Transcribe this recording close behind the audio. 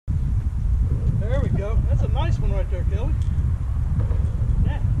That's a nice one right there, Kelly.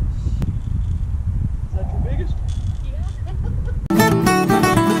 Yeah. Is that your biggest?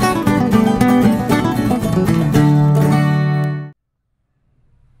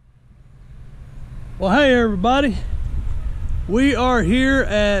 Well, hey everybody. We are here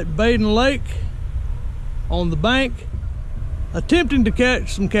at Baden Lake on the bank attempting to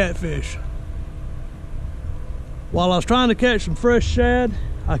catch some catfish. While I was trying to catch some fresh shad,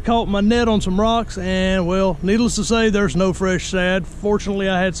 I caught my net on some rocks and, well, needless to say, there's no fresh shad. Fortunately,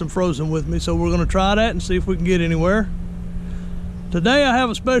 I had some frozen with me, so we're going to try that and see if we can get anywhere. Today I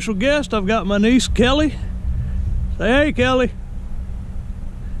have a special guest. I've got my niece Kelly. Say hey, Kelly.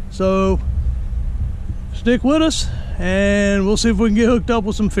 So stick with us and we'll see if we can get hooked up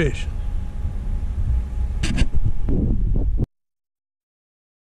with some fish.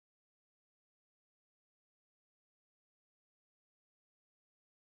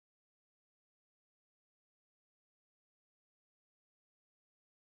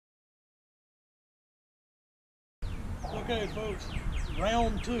 Okay folks,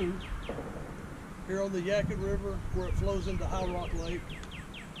 round two here on the Yadkin River where it flows into High Rock Lake.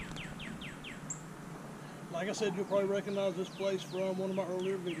 Like I said, you'll probably recognize this place from one of my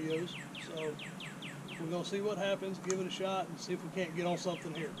earlier videos. So we're going to see what happens, give it a shot, and see if we can't get on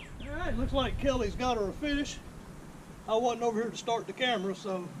something here. Alright, looks like Kelly's got her a fish. I wasn't over here to start the camera,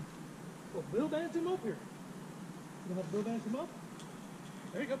 so we'll Bill dance him up here. You gonna have to Bill dance him up?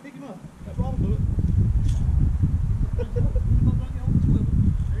 There you go, pick him up. That rod will do it. There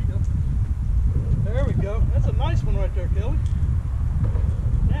you go. There we go. That's a nice one right there, Kelly.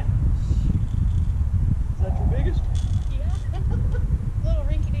 Yeah. Is that your biggest? Yeah. Little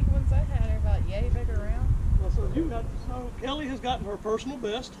rinky-dink ones I had are about yay big around. Well, so Kelly has gotten her personal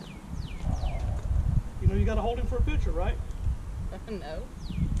best. You know you got to hold him for a picture, right? No.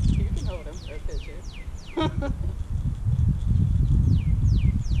 You can hold him for a picture.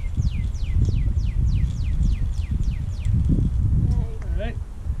 Alright.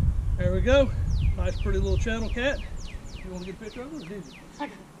 There we go. Nice pretty little channel cat. You want to get a picture of him or did you? I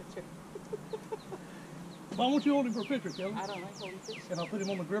got a picture. Why won't you hold him for a picture, Kelly? I don't like holding pictures. If I put him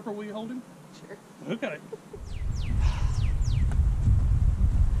on the gripper, will you hold him? Sure. Okay.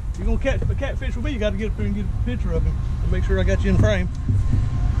 If you're going to catch a catfish with me, you got to get up there and get a picture of him and make sure I got you in frame.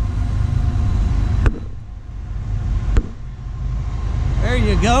 There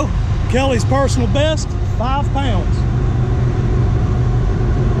you go. Kelly's personal best, 5 pounds.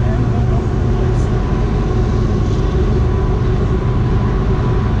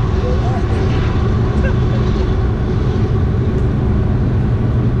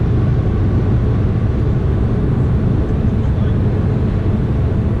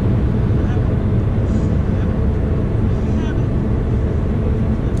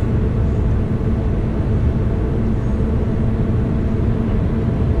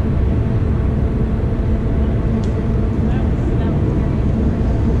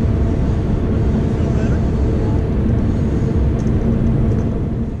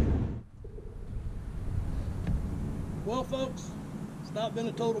 Well folks, it's not been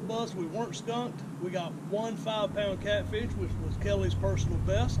a total bust. We weren't skunked. We got one 5-pound catfish, which was Kelly's personal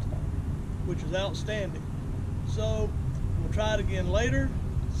best, which is outstanding. So we'll try it again later,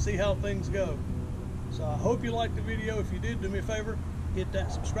 see how things go. So I hope you liked the video. If you did, do me a favor, hit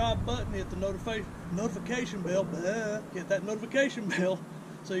that subscribe button, hit the notification bell, hit that notification bell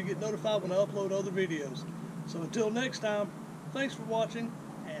so you get notified when I upload other videos. So until next time, thanks for watching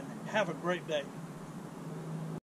and have a great day.